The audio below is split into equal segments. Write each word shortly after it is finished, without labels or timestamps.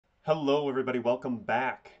Hello, everybody. Welcome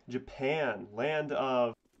back. Japan, land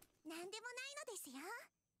of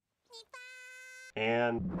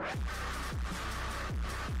and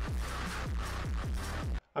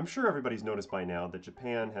I'm sure everybody's noticed by now that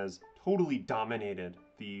Japan has totally dominated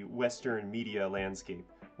the Western media landscape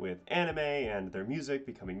with anime and their music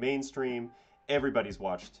becoming mainstream. Everybody's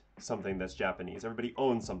watched something that's Japanese. Everybody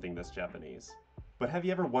owns something that's Japanese. But have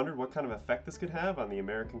you ever wondered what kind of effect this could have on the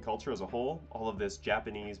American culture as a whole? All of this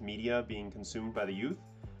Japanese media being consumed by the youth?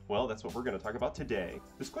 Well, that's what we're going to talk about today.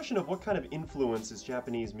 This question of what kind of influence is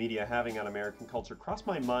Japanese media having on American culture crossed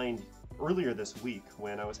my mind earlier this week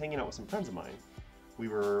when I was hanging out with some friends of mine. We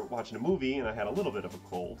were watching a movie and I had a little bit of a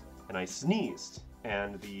cold and I sneezed.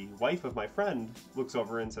 And the wife of my friend looks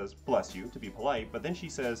over and says, "Bless you," to be polite, but then she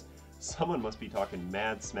says, "Someone must be talking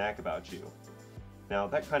mad smack about you." Now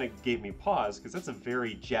that kind of gave me pause because that's a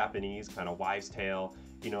very Japanese kind of wives' tale,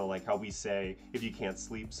 like how we say, if you can't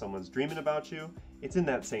sleep, someone's dreaming about you. It's in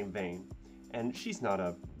that same vein. And she's not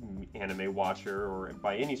a anime watcher or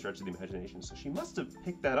by any stretch of the imagination, so she must have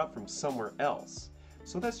picked that up from somewhere else.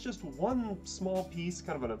 So that's just one small piece,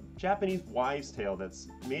 kind of a Japanese wives' tale that's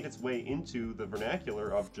made its way into the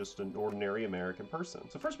vernacular of just an ordinary American person.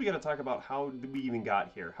 So first we got to talk about how we even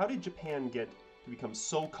got here. How did Japan get to become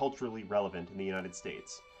so culturally relevant in the United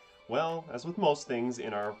States? Well, as with most things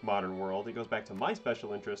in our modern world, it goes back to my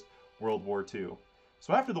special interest, World War II.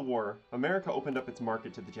 So after the war, America opened up its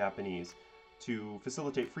market to the Japanese to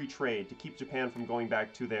facilitate free trade, to keep Japan from going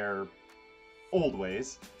back to their old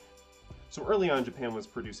ways. So early on, Japan was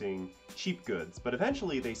producing cheap goods, but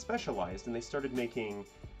eventually they specialized and they started making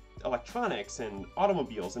electronics and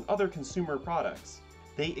automobiles and other consumer products.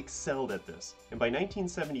 They excelled at this, and by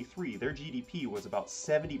 1973, their GDP was about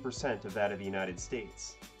 70% of that of the United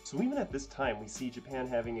States. So even at this time, we see Japan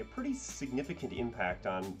having a pretty significant impact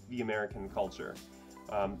on the American culture.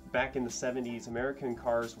 Back in the 70s, American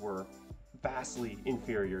cars were vastly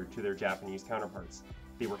inferior to their Japanese counterparts.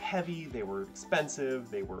 They were heavy, they were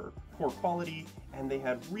expensive, they were poor quality, and they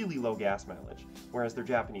had really low gas mileage, whereas their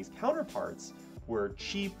Japanese counterparts were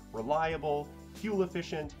cheap, reliable, fuel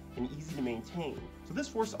efficient, and easy to maintain. So this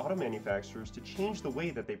forced auto manufacturers to change the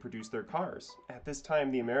way that they produce their cars. At this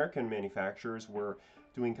time, the American manufacturers were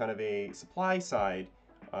doing kind of a supply side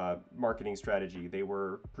marketing strategy. They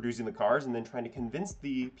were producing the cars and then trying to convince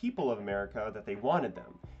the people of America that they wanted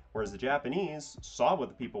them, whereas the Japanese saw what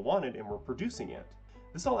the people wanted and were producing it.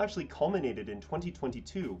 This all actually culminated in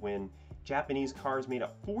 2022 when Japanese cars made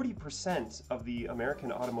up 40% of the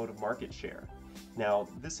American automotive market share. Now,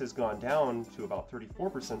 this has gone down to about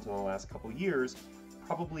 34% in the last couple years,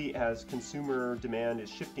 probably as consumer demand is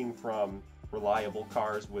shifting from reliable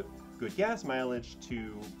cars with good gas mileage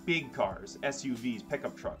to big cars. SUVs,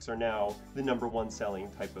 pickup trucks are now the #1 selling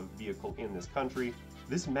type of vehicle in this country.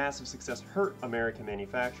 This massive success hurt American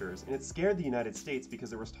manufacturers, and it scared the United States because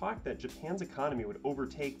there was talk that Japan's economy would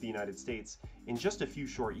overtake the United States in just a few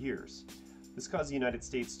short years. This caused the United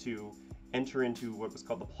States to enter into what was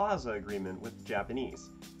called the Plaza Agreement with the Japanese.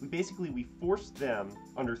 We forced them,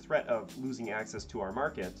 under threat of losing access to our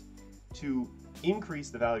market, to increase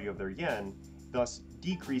the value of their yen, thus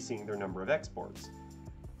decreasing their number of exports.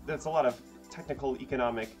 That's a lot of technical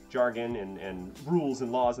economic jargon and rules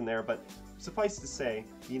and laws in there, but suffice to say,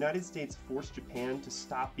 the United States forced Japan to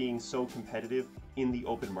stop being so competitive in the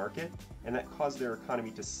open market, and that caused their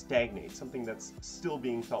economy to stagnate, something that's still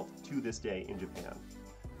being felt to this day in Japan.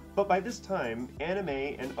 But by this time, anime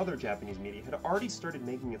and other Japanese media had already started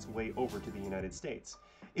making its way over to the United States.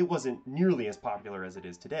 It wasn't nearly as popular as it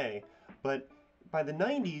is today, but by the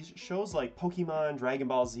 90s, shows like Pokemon, Dragon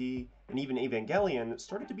Ball Z, and even Evangelion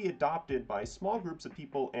started to be adopted by small groups of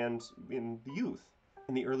people and in the youth.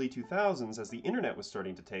 In the early 2000s, as the internet was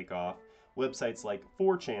starting to take off, websites like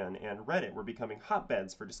 4chan and Reddit were becoming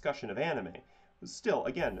hotbeds for discussion of anime. It was still,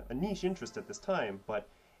 again, a niche interest at this time, but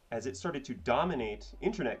as it started to dominate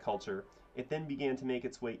internet culture, it then began to make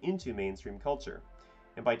its way into mainstream culture.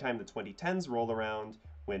 And by the time the 2010s roll around,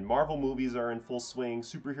 when Marvel movies are in full swing,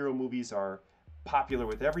 superhero movies are popular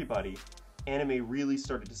with everybody, anime really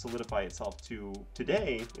started to solidify itself to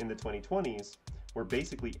today in the 2020s, where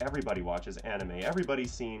basically everybody watches anime.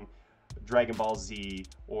 Everybody's seen Dragon Ball Z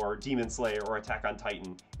or Demon Slayer or Attack on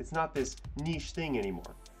Titan. It's not this niche thing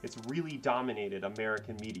anymore. It's really dominated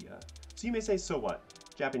American media. So you may say, so what?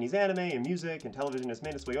 Japanese anime and music and television has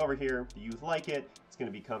made its way over here. The youth like it. It's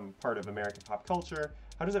going to become part of American pop culture.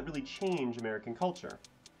 How does that really change American culture?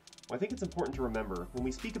 Well, I think it's important to remember when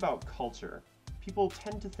we speak about culture, people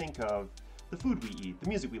tend to think of the food we eat, the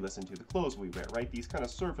music we listen to, the clothes we wear, right? These kind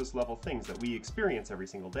of surface level things that we experience every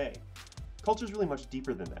single day. Culture is really much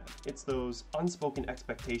deeper than that. It's those unspoken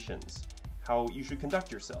expectations, how you should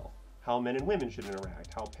conduct yourself, how men and women should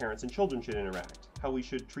interact, how parents and children should interact, how we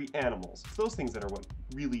should treat animals. It's those things that are what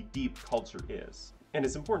really deep culture is. And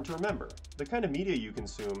it's important to remember, the kind of media you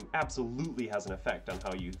consume absolutely has an effect on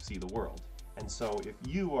how you see the world. And so if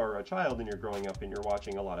you are a child and you're growing up and you're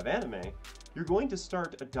watching a lot of anime, you're going to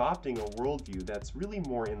start adopting a worldview that's really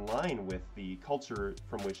more in line with the culture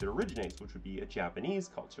from which it originates, which would be a Japanese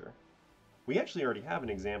culture. We actually already have an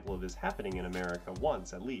example of this happening in America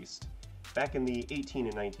once, at least. Back in the 18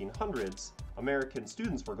 and 1900s, American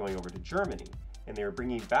students were going over to Germany, and they were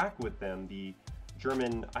bringing back with them the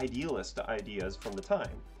German idealist ideas from the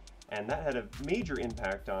time. And that had a major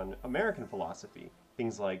impact on American philosophy.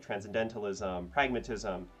 Things like transcendentalism,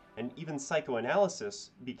 pragmatism, and even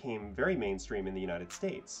psychoanalysis became very mainstream in the United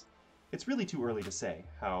States. It's really too early to say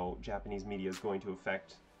how Japanese media is going to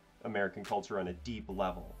affect American culture on a deep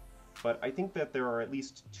level. But I think that there are at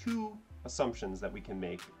least two assumptions that we can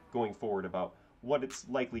make going forward about what it's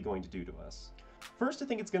likely going to do to us. First, I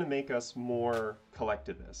think it's going to make us more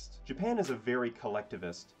collectivist. Japan is a very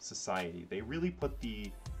collectivist society. They really put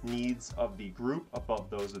the needs of the group above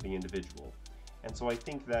those of the individual. And so I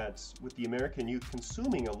think that with the American youth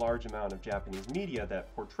consuming a large amount of Japanese media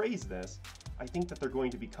that portrays this, I think that they're going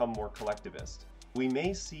to become more collectivist. We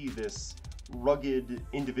may see this rugged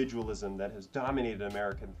individualism that has dominated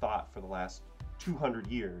American thought for the last 200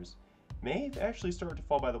 years may actually start to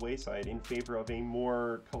fall by the wayside in favor of a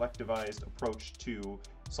more collectivized approach to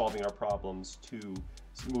solving our problems, to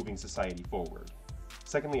moving society forward.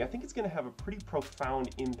 Secondly, I think it's going to have a pretty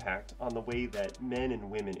profound impact on the way that men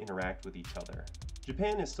and women interact with each other.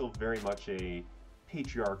 Japan is still very much a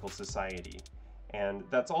patriarchal society, and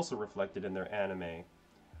that's also reflected in their anime.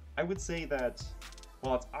 I would say that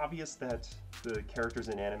while it's obvious that the characters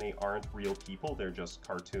in anime aren't real people, they're just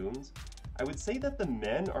cartoons, I would say that the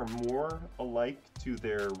men are more alike to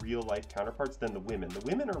their real-life counterparts than the women. The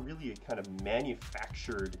women are really a kind of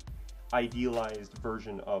manufactured, idealized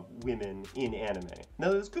version of women in anime.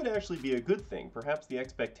 Now, this could actually be a good thing. Perhaps the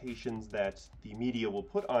expectations that the media will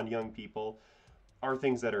put on young people are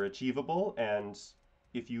things that are achievable, and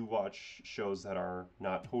if you watch shows that are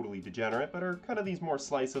not totally degenerate, but are kind of these more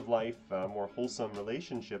slice of life, more wholesome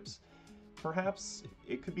relationships, perhaps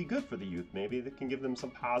it could be good for the youth. Maybe that can give them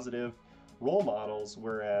some positive role models,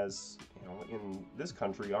 whereas, in this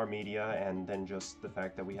country, our media, and then just the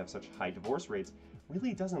fact that we have such high divorce rates,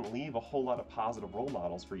 really doesn't leave a whole lot of positive role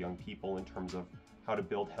models for young people in terms of how to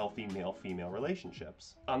build healthy male-female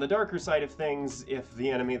relationships. On the darker side of things, if the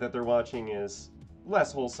anime that they're watching is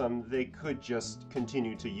less wholesome, they could just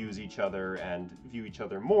continue to use each other and view each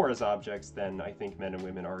other more as objects than I think men and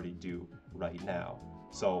women already do right now.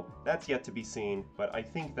 So that's yet to be seen, but I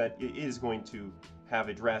think that it is going to have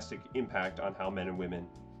a drastic impact on how men and women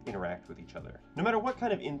interact with each other. No matter what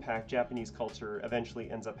kind of impact Japanese culture eventually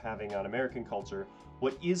ends up having on American culture,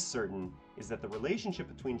 what is certain is that the relationship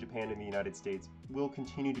between Japan and the United States will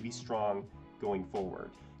continue to be strong going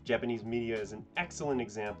forward. Japanese media is an excellent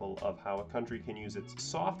example of how a country can use its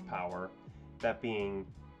soft power, that being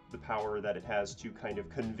the power that it has to kind of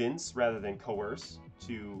convince rather than coerce,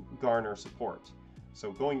 to garner support.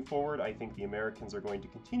 So going forward, I think the Americans are going to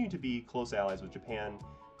continue to be close allies with Japan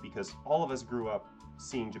because all of us grew up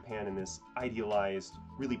seeing Japan in this idealized,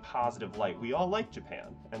 really positive light. We all like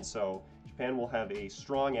Japan, and so Japan will have a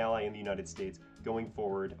strong ally in the United States going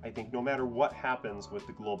forward. I think no matter what happens with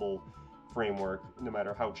the global framework, no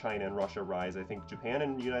matter how China and Russia rise, I think Japan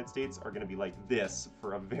and the United States are going to be like this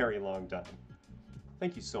for a very long time.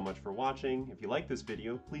 Thank you so much for watching. If you like this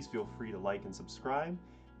video, please feel free to like and subscribe,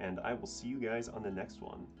 and I will see you guys on the next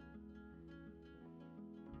one.